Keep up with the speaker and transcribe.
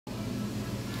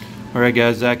Alright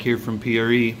guys, Zach here from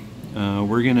PRE.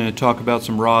 We're going to talk about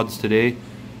some rods today.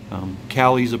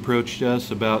 Callies approached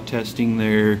us about testing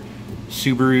their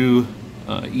Subaru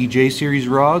EJ series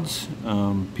rods.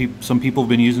 Some people have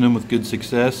been using them with good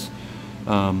success.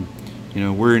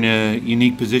 We're in a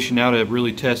unique position now to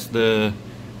really test the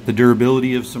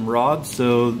durability of some rods,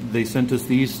 so they sent us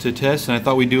these to test, and I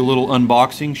thought we'd do a little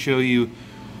unboxing, show you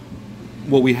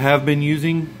what we have been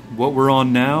using, what we're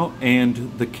on now,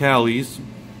 and the Callies,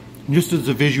 just as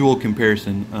a visual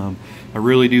comparison. I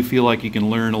really do feel like you can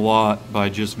learn a lot by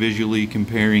just visually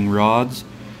comparing rods,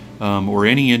 or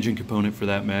any engine component for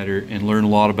that matter, and learn a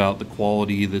lot about the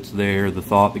quality that's there, the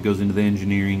thought that goes into the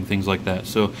engineering, things like that.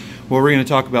 So what we're going to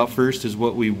talk about first is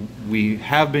what we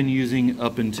have been using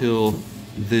up until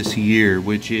this year,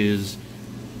 which is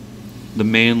the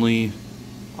Manley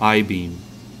I-beam.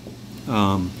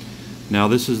 Now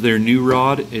this is their new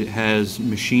rod. It has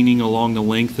machining along the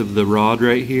length of the rod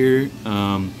right here.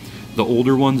 The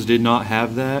older ones did not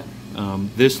have that.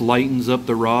 This lightens up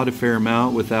the rod a fair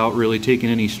amount without really taking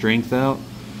any strength out.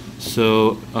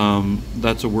 So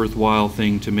that's a worthwhile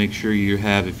thing to make sure you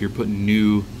have if you're putting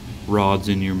new rods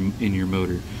in your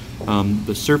motor.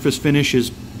 The surface finish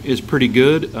is pretty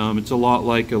good. It's a lot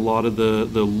like a lot of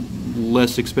the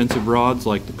less expensive rods,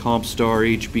 like the Compstar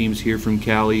H-beams here from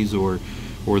Callies,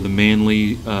 or the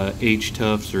Manley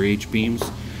H-Tufts or H-beams.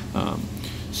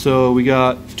 So we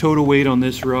got total weight on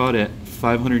this rod at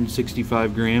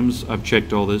 565 grams. I've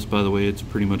checked all this, by the way, it's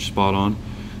pretty much spot on.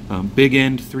 Big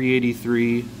end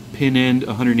 383, pin end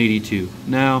 182.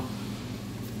 Now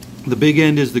the big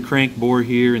end is the crank bore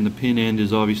here, and the pin end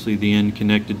is obviously the end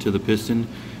connected to the piston.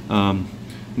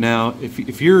 Now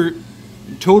if your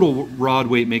total rod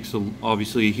weight makes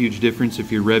obviously a huge difference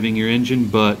if you're revving your engine,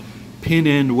 but pin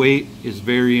end weight is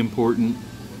very important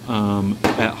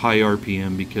at high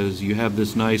RPM, because you have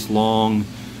this nice long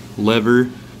lever,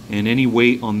 and any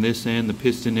weight on this end, the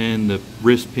piston end, the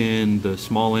wrist pin, the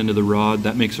small end of the rod,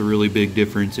 that makes a really big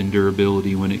difference in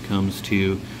durability when it comes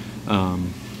to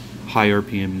high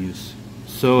RPM use.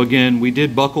 So again, we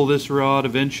did buckle this rod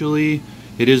eventually.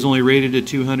 It is only rated at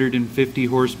 250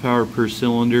 horsepower per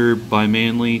cylinder by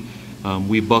Manley.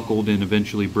 We buckled and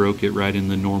eventually broke it right in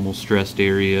the normal stressed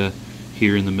area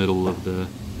here in the middle of the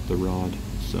rod.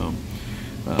 So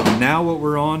now what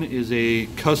we're on is a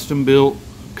custom built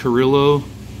Carillo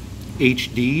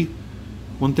HD.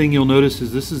 One thing you'll notice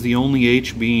is this is the only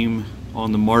H-beam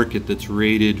on the market that's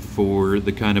rated for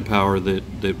the kind of power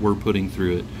that we're putting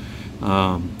through it.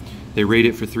 They rate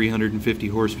it for 350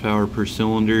 horsepower per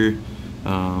cylinder,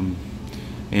 and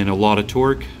a lot of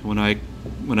torque. When I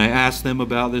asked them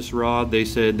about this rod, they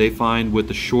said they find with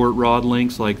the short rod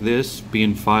lengths like this,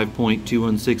 being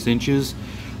 5.216 inches,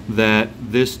 that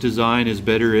this design is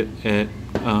better at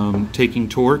taking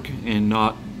torque and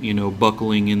not,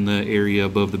 buckling in the area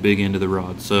above the big end of the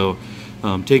rod. So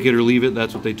take it or leave it,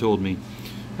 that's what they told me.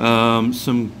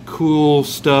 Some cool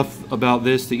stuff about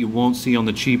this that you won't see on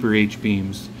the cheaper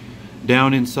H-beams.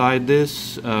 Down inside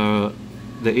this, the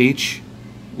H,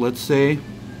 let's say,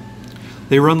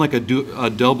 they run like a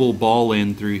double ball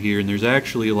end through here, and there's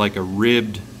actually like a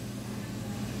ribbed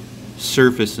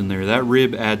surface in there. That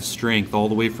rib adds strength all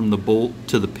the way from the bolt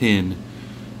to the pin,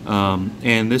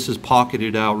 and this is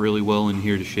pocketed out really well in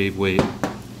here to shave weight.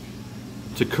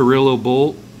 It's a Carillo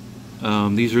bolt.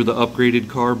 These are the upgraded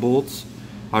car bolts.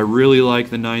 I really like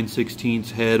the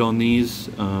 9/16 head on these.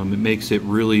 It makes it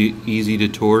really easy to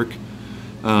torque,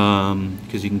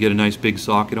 because you can get a nice big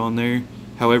socket on there.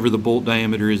 However, the bolt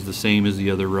diameter is the same as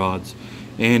the other rods.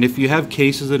 And if you have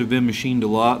cases that have been machined a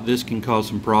lot, this can cause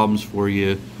some problems for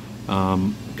you,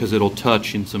 because it'll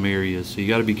touch in some areas. So you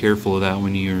got to be careful of that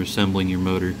when you're assembling your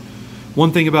motor.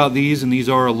 One thing about these, and these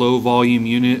are a low volume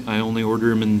unit, I only order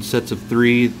them in sets of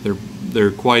 3,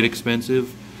 they're quite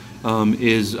expensive,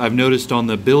 is I've noticed on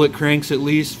the billet cranks, at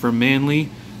least from Manley,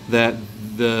 that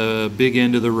the big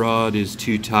end of the rod is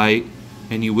too tight,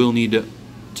 and you will need to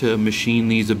machine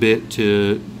these a bit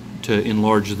to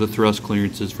enlarge the thrust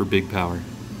clearances for big power.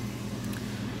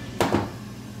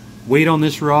 Weight on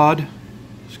this rod,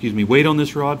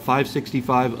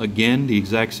 565, again the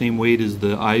exact same weight as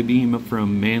the I-beam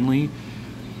from Manley.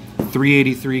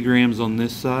 383 grams on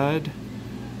this side.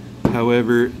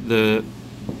 However, the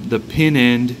pin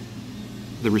end,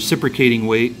 the reciprocating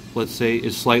weight, let's say,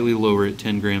 is slightly lower at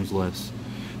 10 grams less.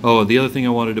 Oh, the other thing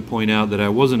I wanted to point out that I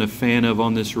wasn't a fan of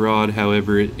on this rod,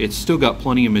 however, it's still got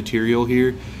plenty of material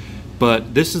here,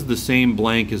 but this is the same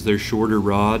blank as their shorter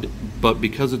rod, but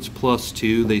because it's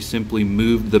 +2, they simply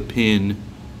moved the pin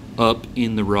up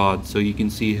in the rod, so you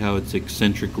can see how it's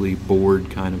eccentrically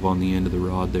bored kind of on the end of the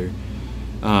rod there.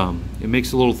 It makes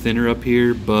it a little thinner up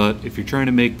here, but if you're trying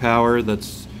to make power,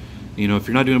 that's, you know, if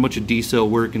you're not doing a bunch of D-cell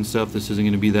work and stuff, this isn't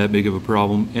going to be that big of a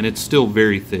problem, and it's still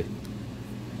very thick.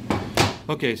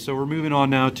 Okay, so we're moving on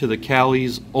now to the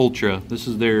Callies Ultra. This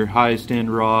is their highest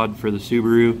end rod for the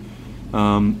Subaru.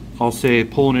 I'll say,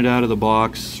 pulling it out of the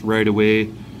box right away,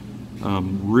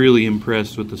 really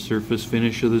impressed with the surface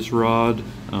finish of this rod.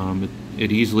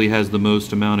 It easily has the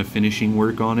most amount of finishing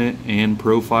work on it and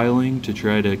profiling to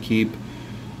try to keep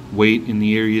weight in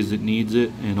the areas it needs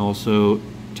it and also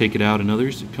take it out in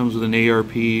others. It comes with an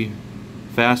ARP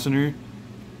fastener.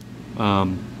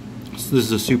 So this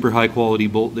is a super high quality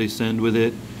bolt they send with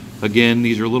it. Again,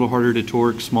 these are a little harder to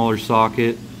torque, smaller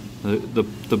socket.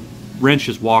 The wrench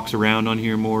just walks around on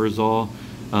here more is all,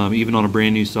 even on a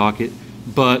brand new socket.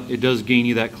 But it does gain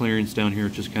you that clearance down here,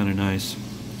 which is kind of nice.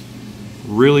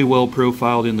 Really well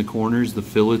profiled in the corners. The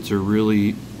fillets are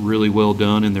really well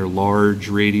done, and they're large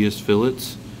radius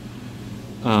fillets,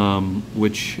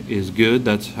 which is good.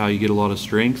 That's how you get a lot of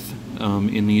strength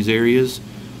in these areas.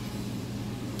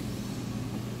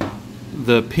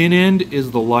 The pin end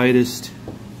is the lightest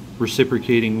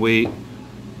reciprocating weight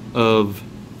of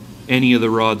any of the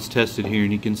rods tested here,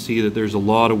 and you can see that there's a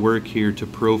lot of work here to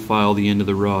profile the end of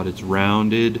the rod. It's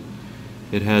rounded,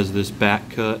 it has this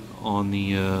back cut on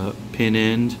the pin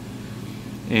end,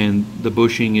 and the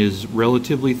bushing is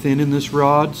relatively thin in this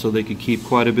rod, so they could keep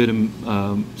quite a bit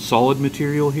of solid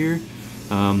material here.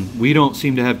 We don't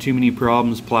seem to have too many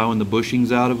problems plowing the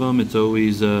bushings out of them. It's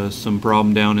always some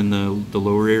problem down in the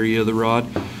lower area of the rod.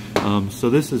 So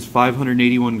this is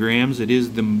 581 grams. It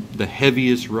is the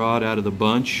heaviest rod out of the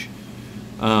bunch.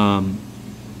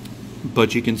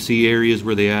 But you can see areas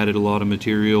where they added a lot of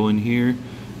material in here.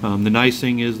 The nice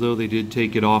thing is, though, they did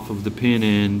take it off of the pin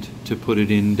end to put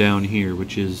it in down here,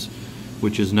 which is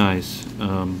nice.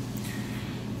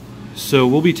 So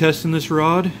we'll be testing this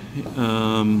rod.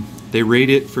 They rate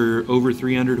it for over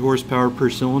 300 horsepower per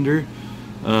cylinder.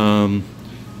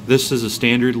 This is a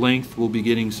standard length. We'll be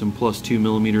getting some plus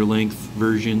 2mm length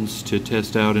versions to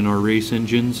test out in our race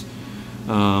engines.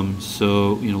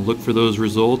 So, you know, look for those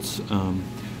results.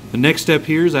 The next step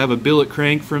here is I have a billet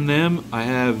crank from them. I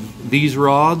have these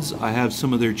rods. I have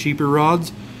some of their cheaper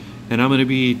rods. And I'm going to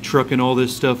be trucking all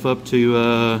this stuff up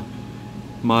to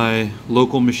my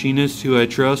local machinist who I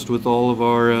trust with all of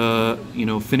our you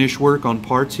know, finish work on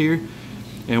parts here,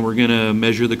 and we're gonna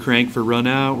measure the crank for run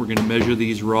out. We're gonna measure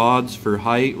these rods for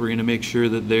height. We're gonna make sure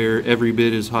that they're every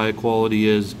bit as high quality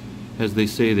as they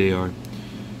say they are.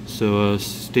 So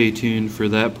stay tuned for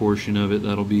that portion of it.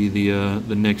 That'll be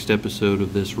the next episode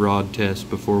of this rod test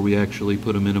before we actually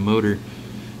put them in a motor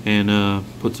and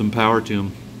put some power to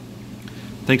them.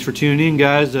 Thanks for tuning in,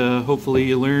 guys. Hopefully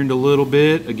you learned a little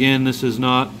bit. Again, this is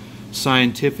not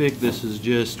scientific. This is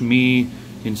just me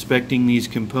inspecting these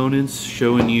components,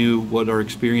 showing you what our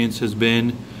experience has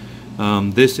been.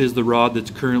 This is the rod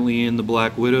that's currently in the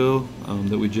Black Widow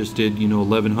that we just did, you know,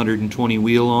 1120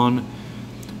 wheel on.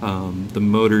 The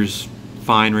motor's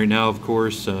fine right now, of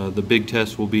course. The big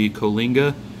test will be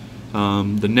Colinga.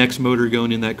 The next motor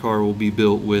going in that car will be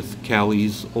built with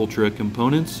Callies Ultra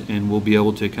components, and we'll be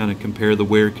able to kind of compare the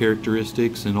wear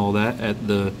characteristics and all that at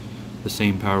the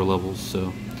same power levels.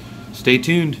 So stay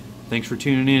tuned. Thanks for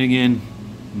tuning in again.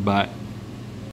 Bye.